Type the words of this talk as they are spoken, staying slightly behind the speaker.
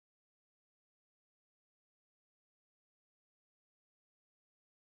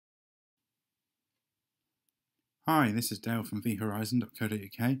Hi, this is Dale from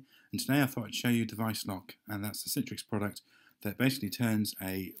vhorizon.co.uk, and today I thought I'd show you Device Lock, and that's the Citrix product that basically turns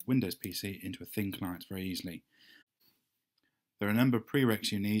a Windows PC into a thin client very easily. There are a number of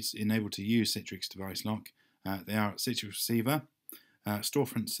prereqs you need in able to use Citrix Device Lock. They are Citrix Receiver,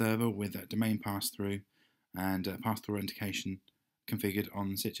 storefront server with a domain pass-through, and pass-through authentication configured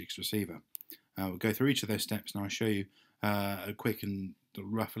on Citrix Receiver. We'll go through each of those steps and I'll show you a quick and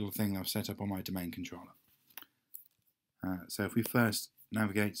rough little thing I've set up on my domain controller. So if we first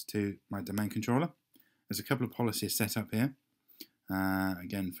navigate to my domain controller, there's a couple of policies set up here.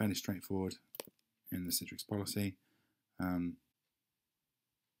 Again, fairly straightforward in the Citrix policy,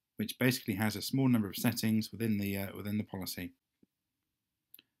 which basically has a small number of settings within the policy.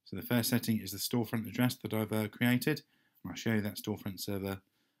 So the first setting is the storefront address that I've created, and I'll show you that storefront server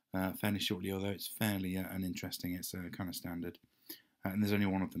fairly shortly, although it's fairly uninteresting. It's kind of standard, and there's only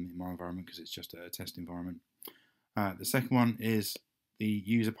one of them in my environment because it's just a test environment. The second one is the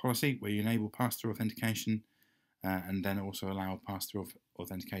user policy, where you enable pass-through authentication and then also allow pass-through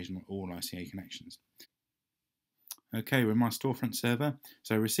authentication on all ICA connections. Okay, we're in my storefront server.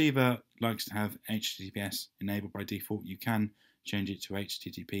 So receiver likes to have HTTPS enabled by default. You can change it to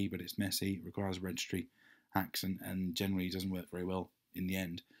HTTP, but it's messy, it requires registry hacks, and generally doesn't work very well in the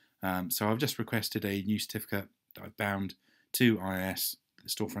end. So I've just requested a new certificate that I've bound to IIS, the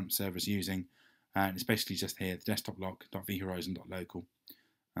storefront server is using. And it's basically just here, the desktop lock.vhorizon.local.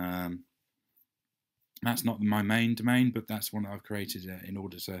 That's not my main domain, but that's one that I've created in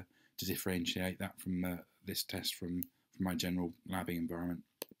order to differentiate that from this test from my general labbing environment.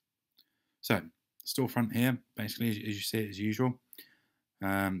 So, storefront here, basically, as you see it as usual.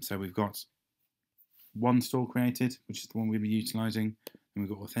 So we've got one store created, which is the one we'll be utilising, and we've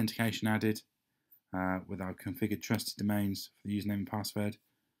got authentication added with our configured trusted domains for the username and password.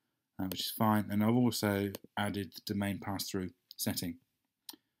 Which is fine, and I've also added the domain pass-through setting.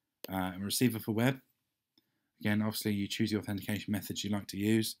 And receiver for web, again, obviously you choose the authentication methods you like to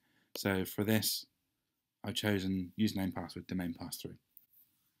use. So for this, I've chosen username, password, domain pass-through.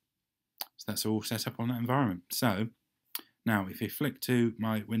 So that's all set up on that environment. So now, if you flick to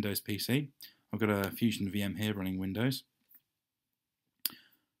my Windows PC, I've got a Fusion VM here running Windows.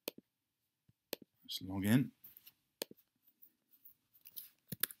 Let's log in.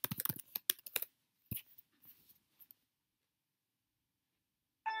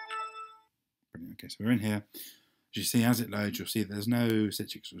 Okay, so we're in here. As you see, as it loads, you'll see there's no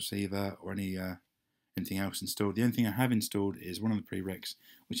Citrix Receiver or anything else installed. The only thing I have installed is one of the prereqs,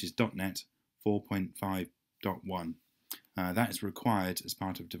 which is .NET 4.5.1. That is required as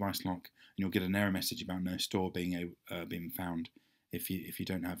part of Device Lock, and you'll get an error message about no store being found if you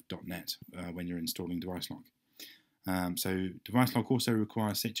don't have .NET when you're installing Device Lock. So Device Lock also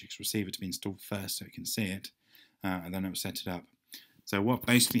requires Citrix Receiver to be installed first so it can see it, and then it will set it up. So what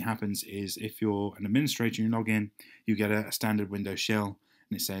basically happens is if you're an administrator and you log in, you get a standard Windows shell,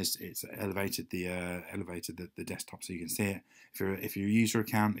 and it says it's elevated the desktop so you can see it. If you're a user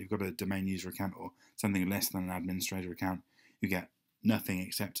account, you've got a domain user account or something less than an administrator account, you get nothing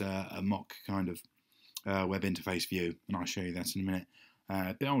except a mock kind of web interface view, and I'll show you that in a minute.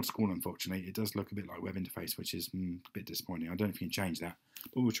 A bit old school, unfortunately. It does look a bit like web interface, which is a bit disappointing. I don't know if you can change that,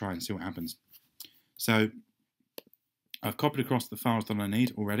 but we'll try and see what happens. So I've copied across the files that I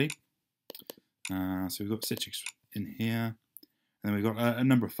need already. So we've got Citrix in here, and then we've got a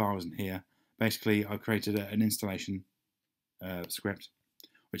number of files in here. Basically, I've created an installation script,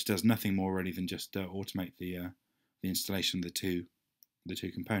 which does nothing more really than just automate the installation of the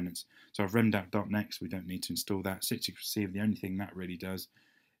two components. So I've remmed out .next. We don't need to install that. Citrix Receiver, the only thing that really does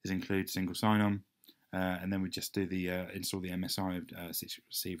is include single sign-on, and then we just do the install the MSI of Citrix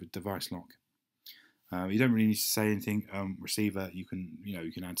Receiver Device Lock. You don't really need to say anything. Receiver, you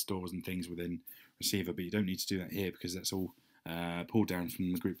can add stores and things within Receiver, but you don't need to do that here because that's all pulled down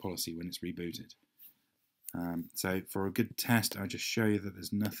from the group policy when it's rebooted. So for a good test, I'll just show you that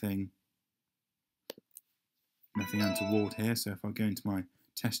there's nothing untoward here. So if I go into my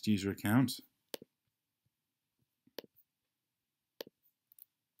test user account,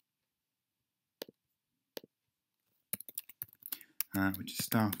 which is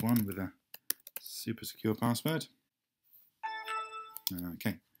staff one with a super secure password.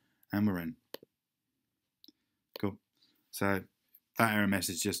 Okay, and we're in. Cool. So that error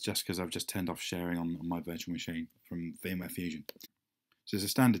message is just because I've just turned off sharing on my virtual machine from VMware Fusion. So it's a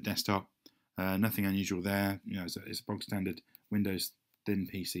standard desktop, nothing unusual there. It's a bog standard Windows thin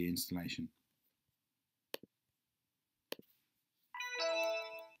PC installation.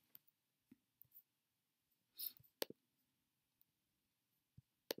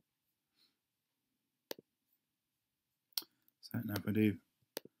 now if I do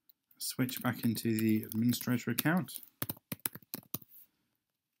switch back into the administrator account,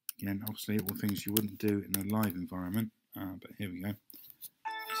 again, obviously all things you wouldn't do in a live environment, but here we go.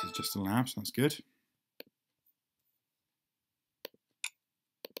 This is just a lab, so that's good.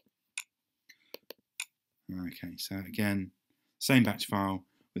 Okay, so again, same batch file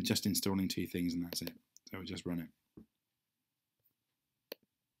with just installing 2 things and that's it. So we'll just run it.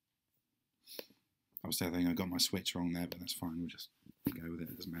 Obviously, I think I got my switch wrong there, but that's fine. We'll just go with it.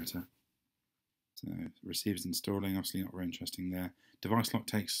 It doesn't matter. So receiver's installing, obviously not very interesting there. Device lock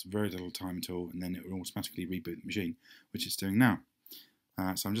takes very little time at all, and then it will automatically reboot the machine, which it's doing now.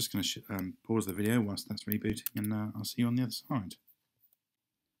 So I'm just going to pause the video whilst that's rebooting, and I'll see you on the other side.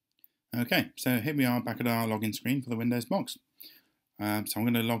 Okay, so here we are back at our login screen for the Windows box. So I'm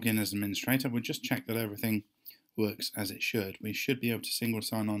going to log in as administrator. We'll just check that everything works as it should. We should be able to single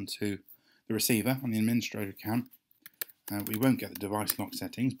sign on to the receiver on the administrator account. We won't get the device lock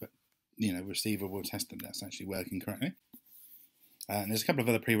settings, but receiver will test that that's actually working correctly. And there's a couple of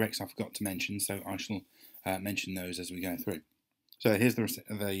other prereqs I forgot to mention, so I shall mention those as we go through. So here's the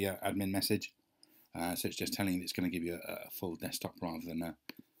admin message. So it's just telling you that it's going to give you a full desktop rather than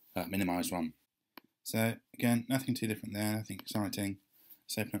a minimised one. So again, nothing too different there, nothing exciting.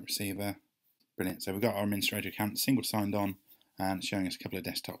 Let's open up receiver. Brilliant. So we've got our administrator account single signed on and showing us a couple of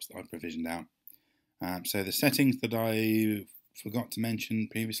desktops that I've provisioned out. So the settings that I forgot to mention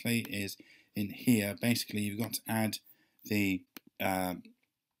previously is in here. Basically, you've got to add the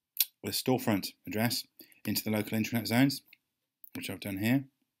storefront address into the local intranet zones, which I've done here.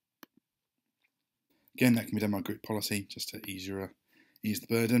 Again, that can be done by group policy just to ease the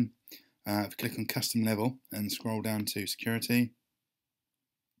burden. If you click on custom level and scroll down to security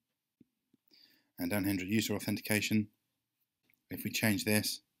and down here under user authentication, if we change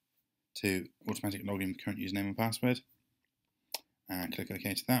this to automatic login with current username and password and click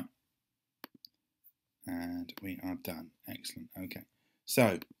OK to that, and we are done. Excellent. Okay,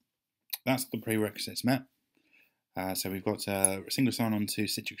 so that's the prerequisites met. So we've got a single sign-on to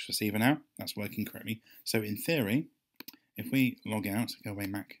Citrix receiver now. That's working correctly. So in theory, if we log out, go away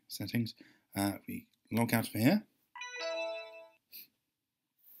Mac settings, if we log out of here,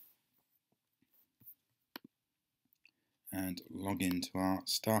 and log into our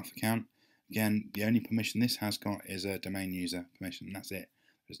staff account. Again, the only permission this has got is a domain user permission, and that's it.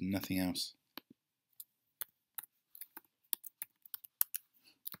 There's nothing else.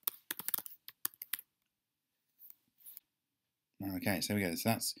 Okay, so there we go. So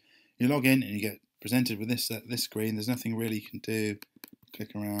that's, you log in and you get presented with this screen. There's nothing really you can do.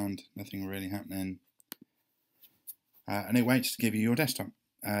 Click around, nothing really happening. And it waits to give you your desktop.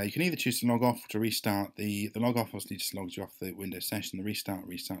 You can either choose to log off or to restart. The log off obviously just logs you off the Windows session. The restart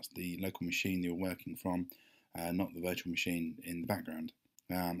restarts the local machine you're working from, not the virtual machine in the background.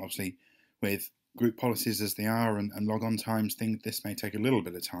 Obviously, with group policies as they are and log on times, this may take a little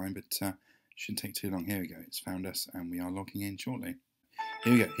bit of time, but shouldn't take too long. Here we go. It's found us and we are logging in shortly.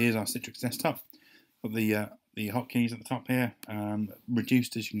 Here we go. Here's our Citrix desktop. Got the hotkeys at the top here,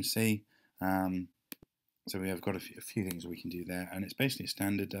 reduced as you can see. So we have got a few things we can do there, and it's basically a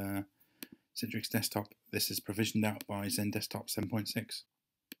standard Citrix desktop. This is provisioned out by Zen Desktop 7.6.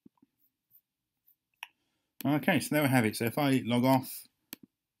 Okay, so there we have it. So if I log off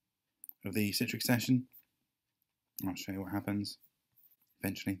of the Citrix session, I'll show you what happens.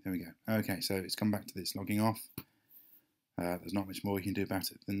 Eventually, there we go. Okay, so it's come back to this logging off. There's not much more we can do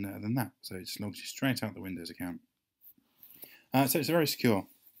about it than that. So it just logs you straight out the Windows account. So it's very secure.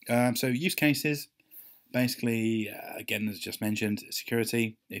 So use cases. Basically, again, as just mentioned,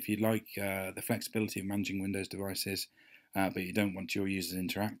 security. If you'd like the flexibility of managing Windows devices, but you don't want your users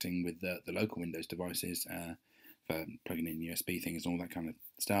interacting with the local Windows devices for plugging in USB things and all that kind of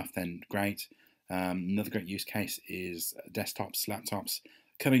stuff, then great. Another great use case is desktops, laptops,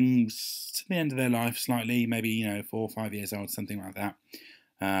 coming to the end of their life slightly, maybe 4 or 5 years old, something like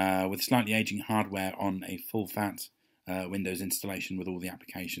that, with slightly aging hardware on a full-fat Windows installation with all the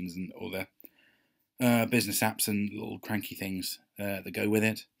applications and all the business apps and little cranky things that go with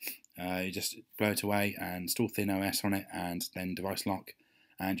it. You just blow it away and install Thin OS on it, and then Device Lock,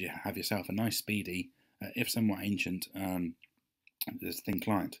 and you have yourself a nice, speedy, if somewhat ancient, thin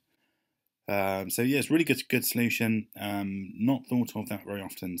client. So yeah, it's really good solution. Not thought of that very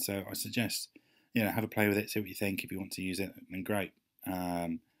often, so I suggest have a play with it, see what you think. If you want to use it, then great.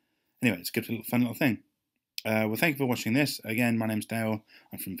 Anyway, it's a good fun little thing. Well, thank you for watching this. Again, my name's Dale.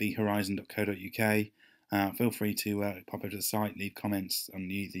 I'm from thehorizon.co.uk. Feel free to pop over to the site, leave comments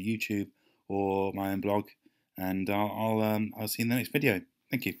on either YouTube or my own blog, and I'll see you in the next video.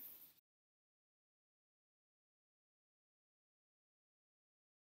 Thank you.